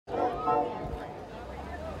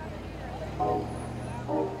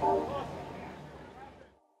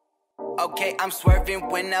Okay, I'm swerving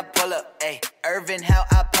when I pull up, ayy. Irvin, how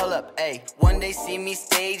I pull up, ayy. One day see me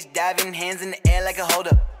stage diving, hands in the air like a hold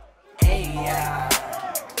up. Ayy, yeah.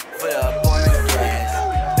 Foot up on the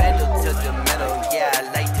gas, bendel to the middle, yeah, I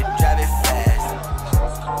like to drive it fast.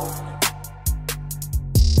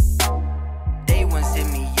 Day ones hit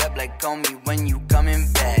me up like, call me when you coming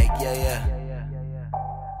back, yeah, yeah.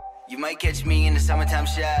 You might catch me in the summertime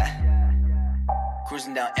shot,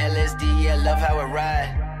 cruising down LSD, yeah, love how I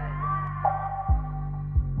ride.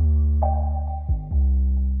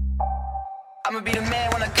 I'ma be the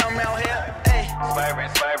man when I come around here, ayy. Swerving,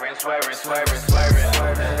 swerving, swerving, swerving, swerving, swerving,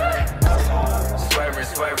 swerving,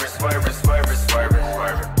 swerving, swerving, swerving, swerving,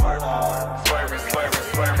 swerving, swerving, swerving,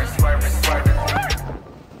 swerving, swerving, swerving.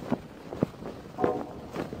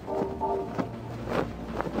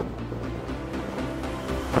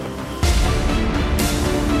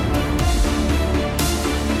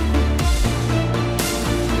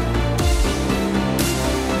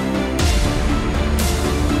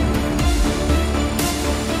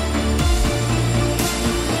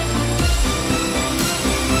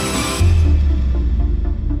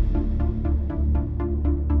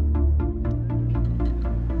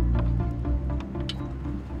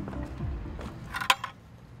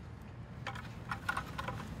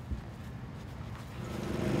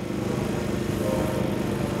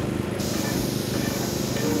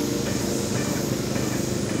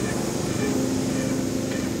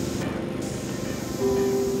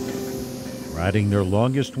 Riding their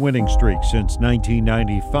longest winning streak since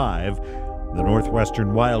 1995, the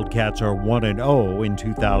Northwestern Wildcats are 1-0 in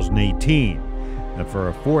 2018. And for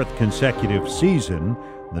a fourth consecutive season,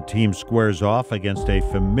 the team squares off against a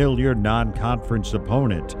familiar non-conference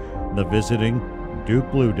opponent, the visiting Duke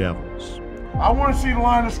Blue Devils. I want to see the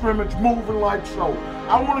line of scrimmage moving like so.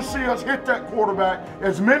 I want to see us hit that quarterback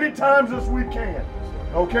as many times as we can.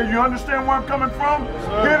 Okay, you understand where I'm coming from?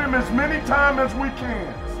 Hit him as many times as we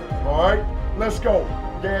can. All right? Let's go.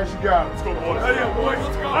 Gas, you got it. Let's go, boys. Hey, yeah, boys.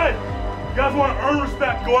 Let's go. Hey, you guys want to earn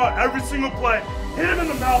respect, go out every single play. Hit him in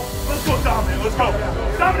the mouth. Let's go dominate. Let's go.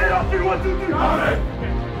 Dominate on 3, 1, 2, 3. Dominate.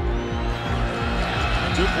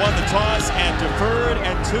 Duke won the toss and deferred,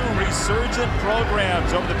 and two resurgent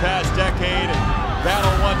programs over the past decade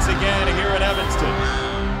battle once again here in Evanston.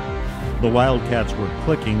 The Wildcats were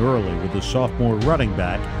clicking early with the sophomore running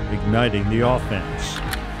back igniting the offense.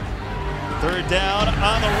 Third down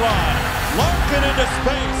on the run. Larkin into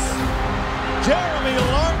space. Jeremy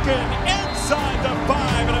Larkin inside the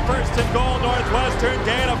 5 and a first and goal. Northwestern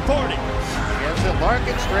gain of 40. Gets it,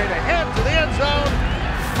 Larkin straight ahead to the end zone.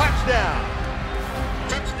 Touchdown.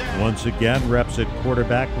 Once again, reps at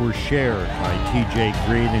quarterback were shared by T.J.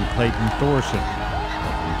 Green and Clayton Thorson.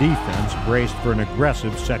 The defense braced for an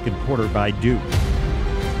aggressive second quarter by Duke.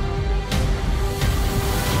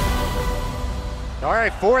 All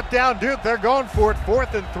right, fourth down Duke. They're going for it.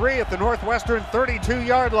 4th and 3 at the Northwestern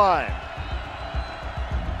 32-yard line.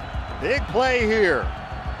 Big play here.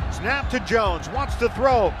 Snap to Jones. Wants to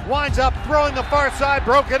throw. Winds up throwing the far side.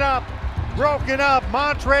 Broken up. Broken up.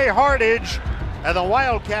 Montre Hardage. And the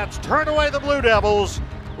Wildcats turn away the Blue Devils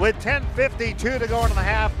with 10:52 to go in the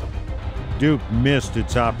half. Duke missed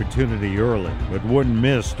its opportunity early, but wouldn't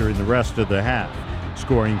miss during the rest of the half,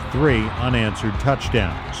 scoring 3 unanswered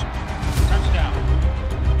touchdowns.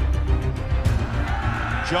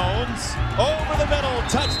 Jones over the middle,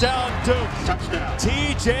 touchdown Duke. Touchdown.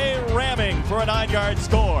 TJ ramming for a 9-yard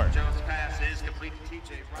score. Jones' pass is complete to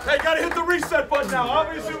TJ. Hey, gotta hit the reset button now.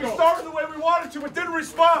 Obviously, we started the way we wanted to, but didn't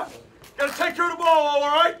respond. Gotta take care of the ball, all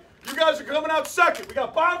right? You guys are coming out second. We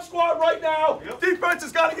got bomb squad right now. Yep. Defense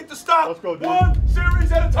has got to get the stop. Let's go, dude. 1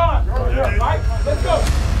 series at a time. All right, let's go.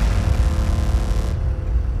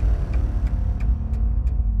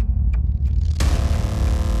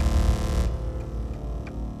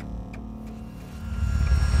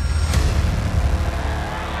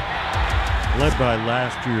 Led by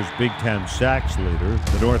last year's Big Ten sacks leader,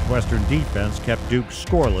 the Northwestern defense kept Duke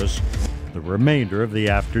scoreless the remainder of the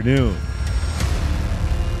afternoon.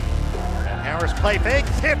 And Harris play fake,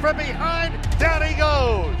 hit from behind, down he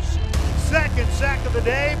goes. Second sack of the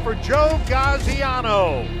day for Joe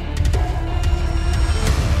Gaziano.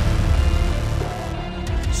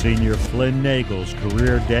 Senior Flynn Nagel's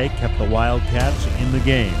career day kept the Wildcats in the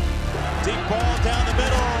game. Deep ball down the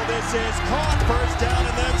middle. This is caught. First down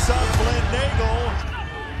and then some. Flynn Nagel.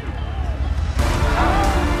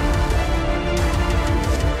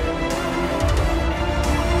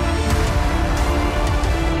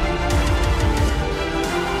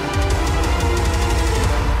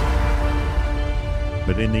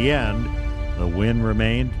 But in the end, the win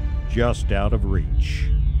remained just out of reach.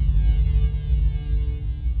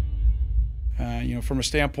 From a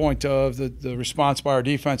standpoint of the response by our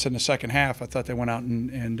defense in the second half, I thought they went out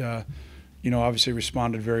and obviously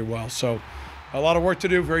responded very well. So a lot of work to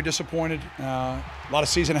do, very disappointed. A lot of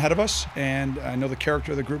season ahead of us, and I know the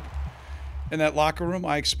character of the group in that locker room.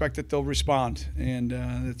 I expect that they'll respond, and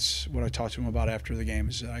that's what I talked to them about after the game,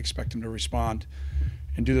 is I expect them to respond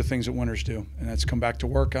and do the things that winners do, and that's come back to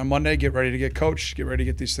work on Monday, get ready to get coached, get ready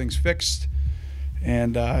to get these things fixed,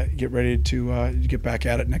 and get ready to get back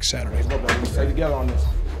at it next Saturday. Stay together on this.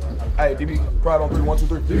 Hey, DB, pride on 3, 1, 2,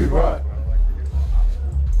 3. DB, pride.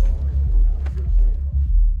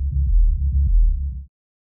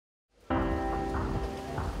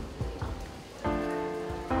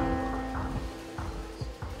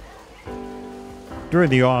 During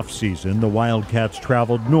the off-season, the Wildcats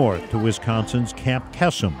traveled north to Wisconsin's Camp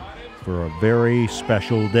Kesem for a very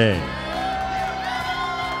special day.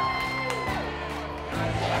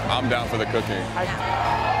 I'm down for the cooking.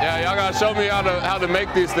 Yeah, y'all gotta show me how to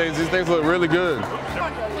make these things. These things look really good. You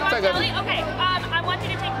want jelly? Okay, I want you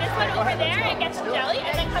to take this one over there and get some jelly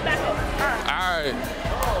and then come back over. All right.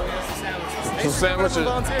 Some sandwiches.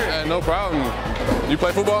 Yeah, no problem. You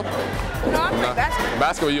play football? No, I play basketball.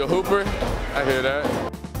 Basketball, you a hooper? I hear that.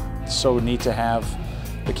 It's so neat to have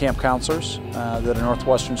the camp counselors that are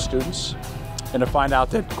Northwestern students, and to find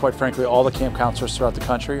out that, quite frankly, all the camp counselors throughout the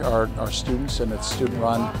country are students, and it's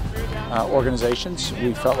student-run organizations.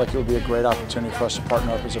 We felt like it would be a great opportunity for us to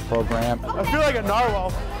partner up as a program. I feel like a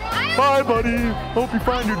narwhal. Bye, buddy. Hope you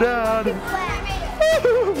find your dad.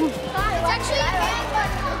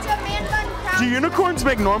 Do unicorns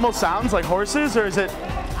make normal sounds like horses, or is it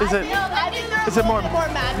more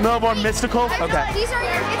mystical? Okay. It's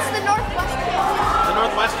the Northwestern. The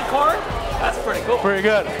Northwestern chord? That's pretty cool. Pretty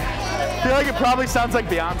good. I feel like it probably sounds like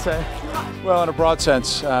Beyonce. Well, in a broad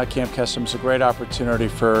sense, Camp Kesem is a great opportunity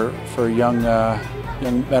for young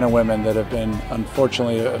men and women that have been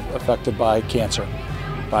unfortunately affected by cancer,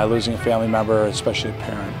 by losing a family member, especially a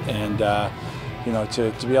parent. And to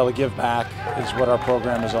be able to give back is what our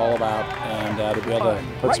program is all about, and to be able to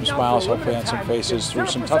put some smiles, hopefully, on some faces through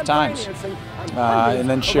some tough times, and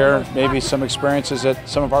then share maybe some experiences that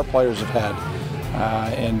some of our players have had,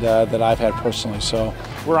 and that I've had personally. So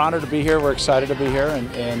we're honored to be here. We're excited to be here,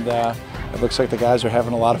 and it looks like the guys are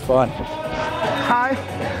having a lot of fun. High,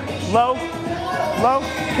 low,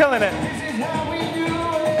 killing it.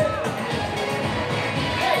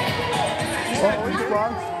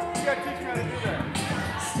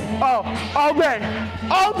 Oh, all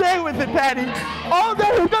day with it, Patty. All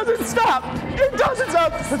day, it doesn't stop. It doesn't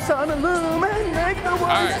stop. The sun illuminate, make the world.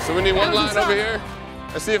 All right, so we need one line over here.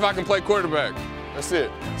 Let's see if I can play quarterback. That's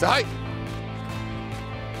it. It's a hike.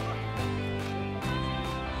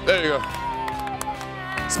 There you go.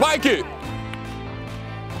 Spike it.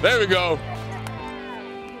 There we go.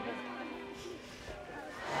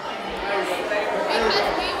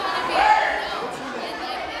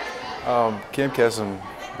 Camp Kesem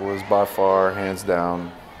was by far, hands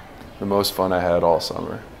down, the most fun I had all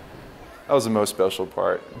summer. That was the most special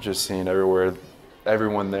part, just seeing everyone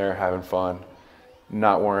there having fun,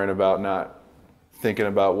 not worrying about, not thinking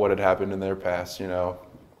about what had happened in their past,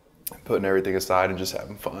 putting everything aside and just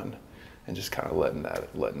having fun and just kind of letting that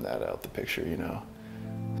out the picture,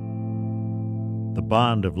 The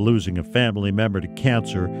bond of losing a family member to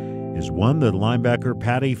cancer is one that linebacker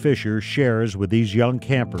Patty Fisher shares with these young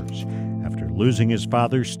campers after losing his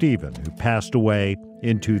father, Stephen, who passed away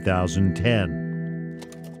in 2010.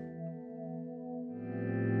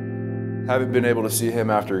 Haven't been able to see him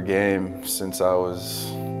after a game since I was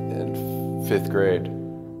in 5th grade.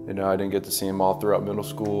 I didn't get to see him all throughout middle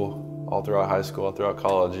school, all throughout high school, all throughout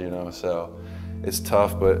college, so it's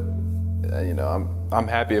tough, but I'm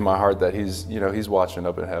happy in my heart that he's watching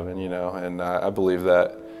up in heaven, and I believe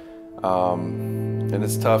that. And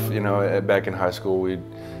it's tough, back in high school,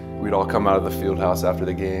 we'd all come out of the field house after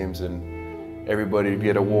the games, and everybody would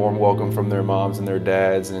get a warm welcome from their moms and their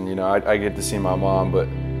dads, and I get to see my mom, but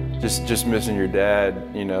just missing your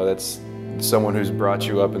dad, that's someone who's brought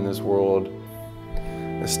you up in this world.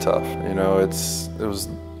 It's tough, it was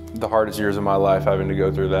the hardest years of my life having to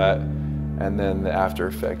go through that, and then the after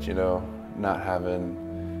effect, not having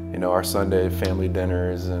our Sunday family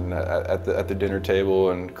dinners and at the dinner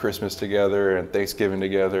table, and Christmas together and Thanksgiving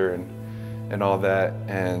together and all that,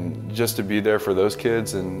 and just to be there for those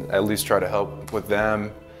kids and at least try to help with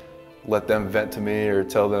them, let them vent to me or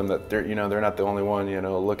tell them that they're not the only one,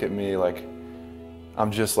 look at me like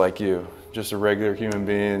I'm just like you, just a regular human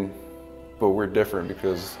being, but we're different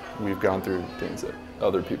because we've gone through things that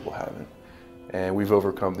other people haven't. And we've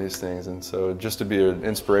overcome these things, and so just to be an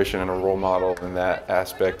inspiration and a role model in that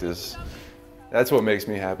aspect is that's what makes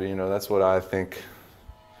me happy. You know, that's what I think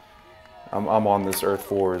I'm on this earth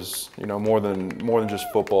for, is, you know, more than just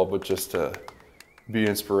football, but just to be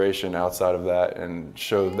inspiration outside of that and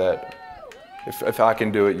show that if I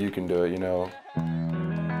can do it, you can do it, you know.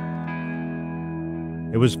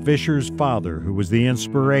 It was Fisher's father who was the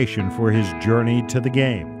inspiration for his journey to the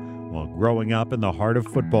game while growing up in the heart of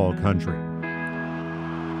football country.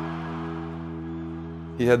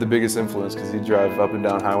 He had the biggest influence because he'd drive up and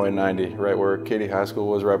down Highway 90, right where Katy High School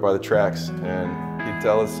was, right by the tracks. And he'd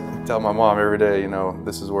tell my mom every day, you know,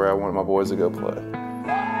 this is where I want my boys to go play.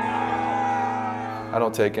 I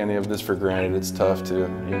don't take any of this for granted. It's tough too,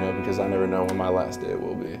 you know, because I never know when my last day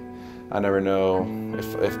will be. I never know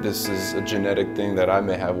if this is a genetic thing that I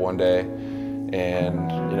may have one day,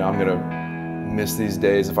 and, you know, I'm gonna miss these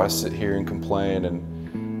days if I sit here and complain and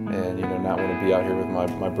you know, not want to be out here with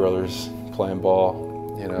my brothers playing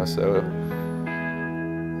ball, you know. So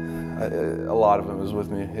a lot of them is with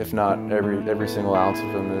me, if not every single ounce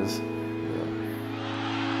of them is.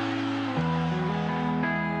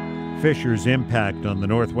 Fisher's impact on the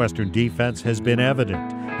Northwestern defense has been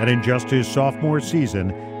evident, and in just his sophomore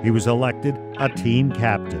season, he was elected a team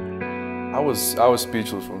captain. I was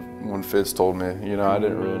speechless when Fitz told me. You know, I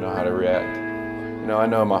didn't really know how to react. You know, I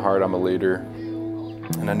know in my heart I'm a leader,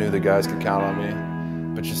 and I knew the guys could count on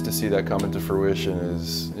me, but just to see that come into fruition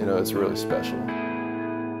is, you know, it's really special.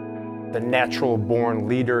 The natural-born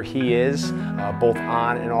leader he is, both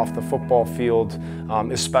on and off the football field,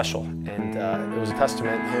 is special. And it was a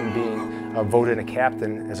testament, him being voted a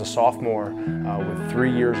captain as a sophomore with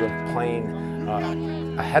 3 years of playing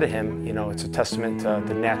ahead of him. You know, it's a testament to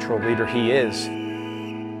the natural leader he is.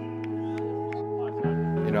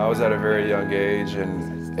 You know, I was at a very young age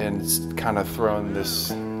and kind of throwing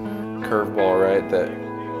this curveball, right, that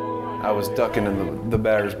I was ducking in the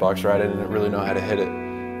batter's box, right? I didn't really know how to hit it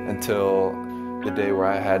until the day where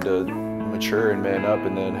I had to mature and man up,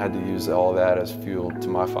 and then had to use all that as fuel to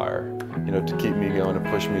my fire, you know, to keep me going and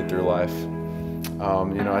push me through life.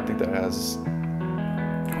 You know, I think that has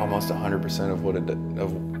almost 100%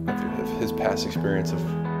 of his past experience of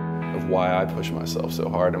why I push myself so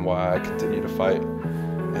hard and why I continue to fight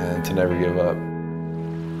and to never give up.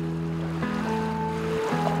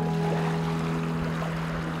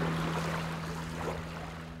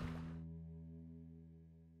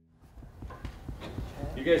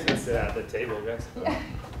 You guys can sit at the table, guys.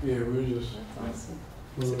 Yeah, we're just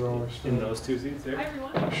moving on. In those two seats there? Hi,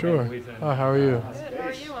 everyone. Sure. How are you? Good. How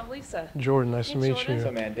are you? I'm Lisa. Jordan, nice to meet you.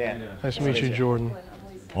 So, man, Dan. Nice to meet you, Jordan.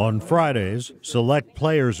 On Fridays, select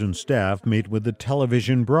players and staff meet with the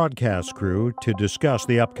television broadcast crew to discuss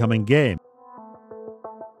the upcoming game.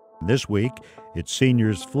 This week, it's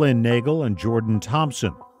seniors Flynn Nagel and Jordan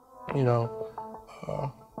Thompson. You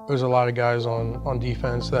know, there's a lot of guys on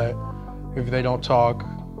defense that if they don't talk,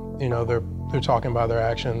 you know, they're talking by their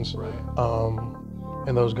actions. Right.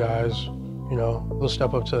 And those guys, you know, they'll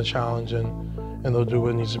step up to the challenge and they'll do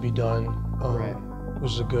what needs to be done. Right.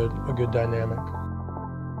 Which is a good dynamic.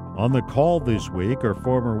 On the call this week are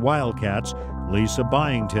former Wildcats Lisa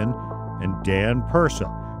Byington and Dan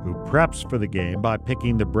Persa, who preps for the game by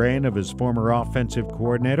picking the brain of his former offensive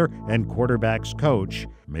coordinator and quarterbacks coach,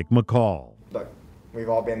 Mick McCall. Look, we've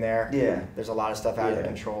all been there. Yeah. There's a lot of stuff out of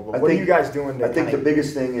control. But what are you guys doing to I think the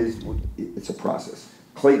biggest thing is it's a process.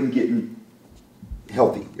 Clayton getting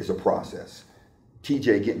healthy is a process.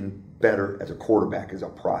 TJ getting better as a quarterback is a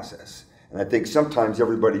process. And I think sometimes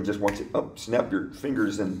everybody just wants to snap your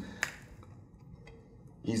fingers and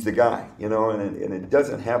he's the guy, you know, and it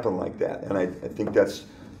doesn't happen like that. And I think that's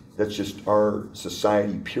just our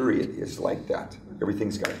society, period, is like that.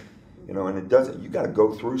 Everything's got, you know, and it doesn't. You got to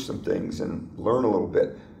go through some things and learn a little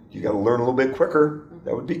bit. You got to learn a little bit quicker.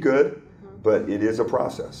 That would be good, but it is a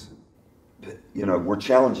process. You know, we're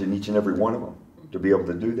challenging each and every one of them to be able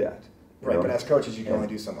to do that. Right, but as coaches, you can only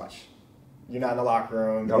do so much. You're not in the locker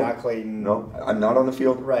room. You're not Clayton. No, I'm not on the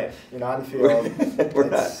field. Right, you're not in the field. We're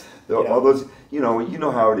not. All those, you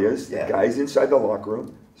know how it is. Yeah. The guys inside the locker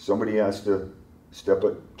room, somebody has to step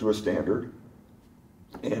up to a standard,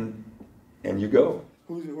 and you go.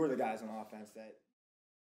 Who are the guys on offense that?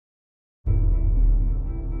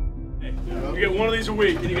 You get one of these a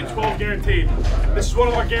week, and you get 12 guaranteed. This is one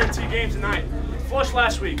of our guaranteed games tonight. Flush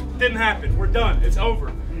last week, didn't happen. We're done. It's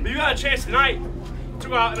over. But you got a chance tonight to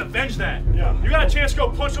go out and avenge that. Yeah. You got a chance to go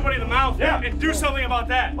punch somebody in the mouth and do something about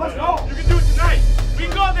that. Let's go. You can do it tonight. We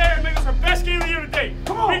can go out there and make this our best game of the year today.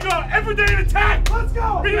 Come on. We can go out every day and attack. Let's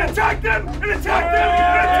go. We can attack them and attack them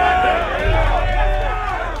and attack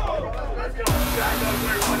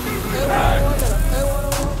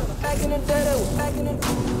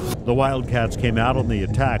them. The Wildcats came out on the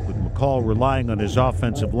attack with McCall call relying on his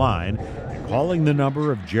offensive line, calling the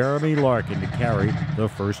number of Jeremy Larkin to carry the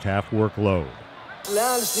first half workload. They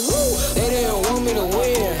didn't want me to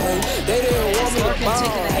win. They didn't want me to Larkin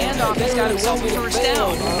taking the handoff. He's got himself a first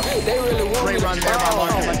down. Great run there by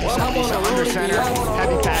Larkin. Like you said, he's under center,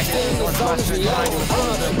 heavy package. Northwestern trying to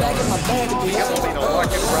oppose him.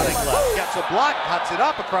 Larkin running left. Gets a block, cuts it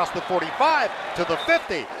up across the 45 to the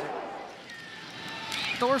 50.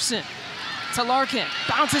 Thorson to Larkin.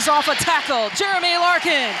 Bounces off a tackle. Jeremy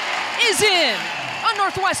Larkin is in. A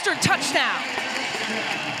Northwestern touchdown.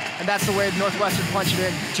 And that's the way Northwestern punched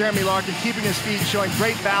it in. Jeremy Larkin keeping his feet, showing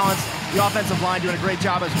great balance. The offensive line doing a great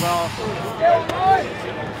job as well.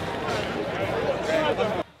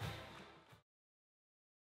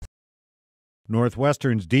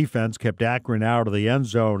 Northwestern's defense kept Akron out of the end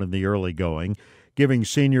zone in the early going, giving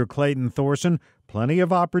senior Clayton Thorson plenty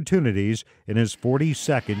of opportunities in his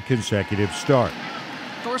 42nd consecutive start.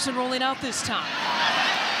 Thorson rolling out this time.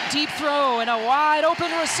 Deep throw and a wide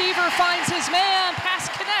open receiver finds his man. Pass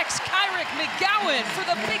connects. Kyrick McGowan for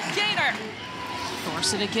the big gainer.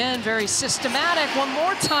 Thorson again, very systematic. One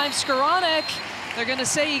more time, Skoranek. They're going to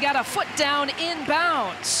say he got a foot down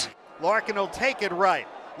inbounds. Larkin will take it right.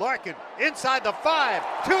 Larkin inside the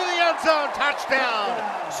 5 to the end zone.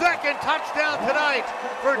 Touchdown. Second touchdown tonight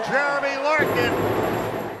for Jeremy Larkin.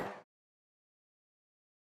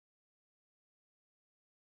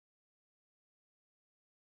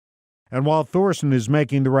 And while Thorson is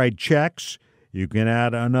making the right checks, you can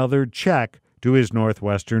add another check to his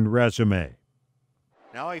Northwestern resume.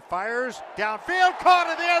 Now he fires downfield, caught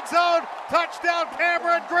in the end zone. Touchdown,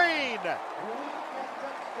 Cameron Green.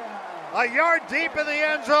 A yard deep in the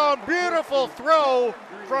end zone. Beautiful throw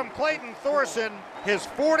from Clayton Thorson. His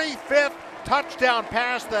 45th touchdown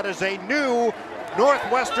pass. That is a new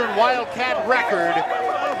Northwestern Wildcat record.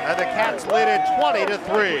 And the Cats lead it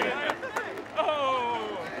 20-3.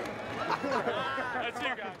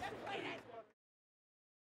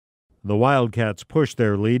 The Wildcats push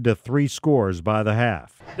their lead to 3 scores by the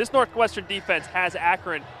half. This Northwestern defense has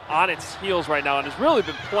Akron on its heels right now and has really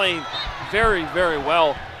been playing very, very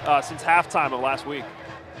well since halftime of last week.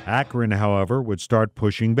 Akron, however, would start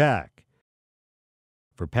pushing back.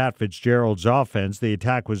 For Pat Fitzgerald's offense, the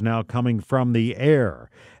attack was now coming from the air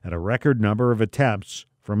and a record number of attempts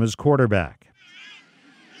from his quarterback.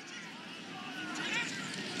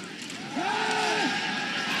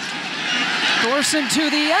 Thorson to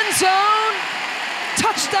the end zone.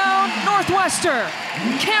 Touchdown, Northwestern.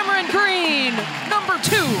 Cameron Green, number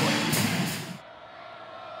 2.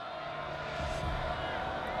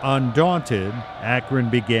 Undaunted, Akron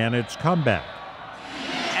began its comeback.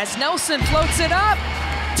 As Nelson floats it up.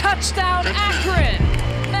 Touchdown, Akron.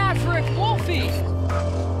 Maverick Wolfe.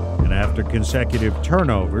 And after consecutive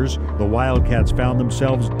turnovers, the Wildcats found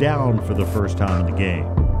themselves down for the first time in the game.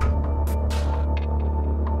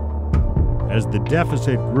 As the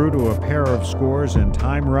deficit grew to a pair of scores and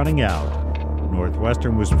time running out,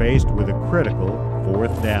 Northwestern was faced with a critical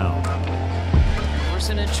 4th down.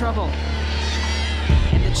 Thorson in trouble.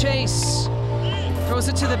 In the chase. Throws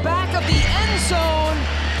it to the back of the end zone.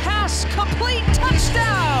 Pass complete.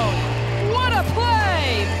 Touchdown. What a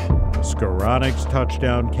play. Skoranek's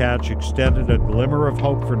touchdown catch extended a glimmer of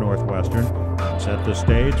hope for Northwestern and set the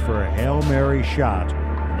stage for a Hail Mary shot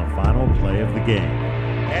in the final play of the game.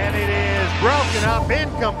 And it is broken up,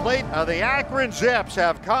 incomplete. The Akron Zips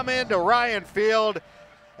have come into Ryan Field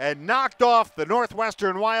and knocked off the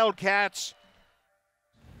Northwestern Wildcats.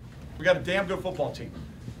 We got a damn good football team.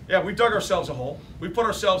 Yeah, we dug ourselves a hole. We put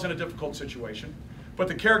ourselves in a difficult situation. But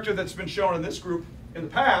the character that's been shown in this group in the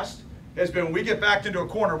past has been when we get backed into a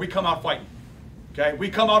corner, we come out fighting. Okay, we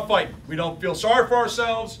come out fighting. We don't feel sorry for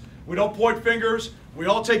ourselves. We don't point fingers. We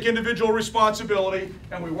all take individual responsibility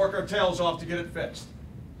and we work our tails off to get it fixed.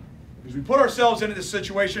 Because we put ourselves into this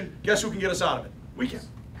situation, guess who can get us out of it? We can.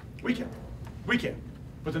 We can. We can.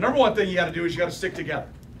 But the number one thing you got to do is you got to stick together.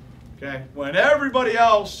 Okay? When everybody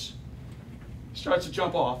else starts to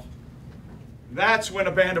jump off, that's when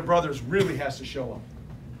a band of brothers really has to show up.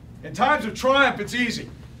 In times of triumph, it's easy.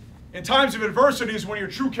 In times of adversity is when your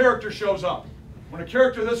true character shows up. When a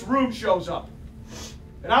character in this room shows up.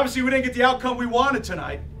 And obviously we didn't get the outcome we wanted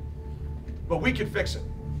tonight, but we can fix it.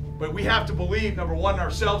 But we have to believe, number one, in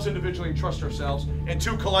ourselves individually and trust ourselves, and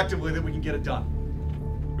 2, collectively, that we can get it done.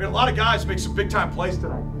 We had a lot of guys make some big-time plays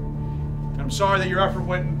tonight. And I'm sorry that your effort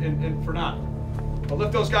went in for naught. But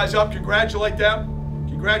lift those guys up, congratulate them.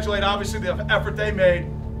 Congratulate, obviously, the effort they made,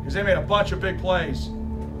 because they made a bunch of big plays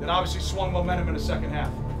that obviously swung momentum in the second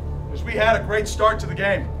half. Because we had a great start to the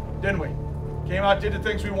game, didn't we? Came out, did the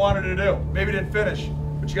things we wanted to do. Maybe didn't finish,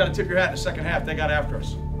 but you got to tip your hat in the second half. They got after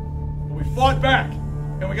us. We fought back,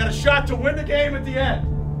 and we got a shot to win the game at the end.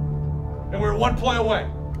 And we were 1 play away.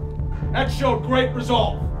 That showed great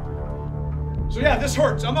resolve. So yeah, this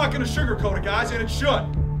hurts. I'm not going to sugarcoat it, guys, and it should.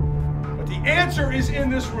 But the answer is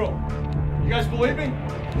in this room. You guys believe me?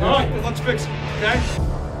 All right, then let's fix it, okay?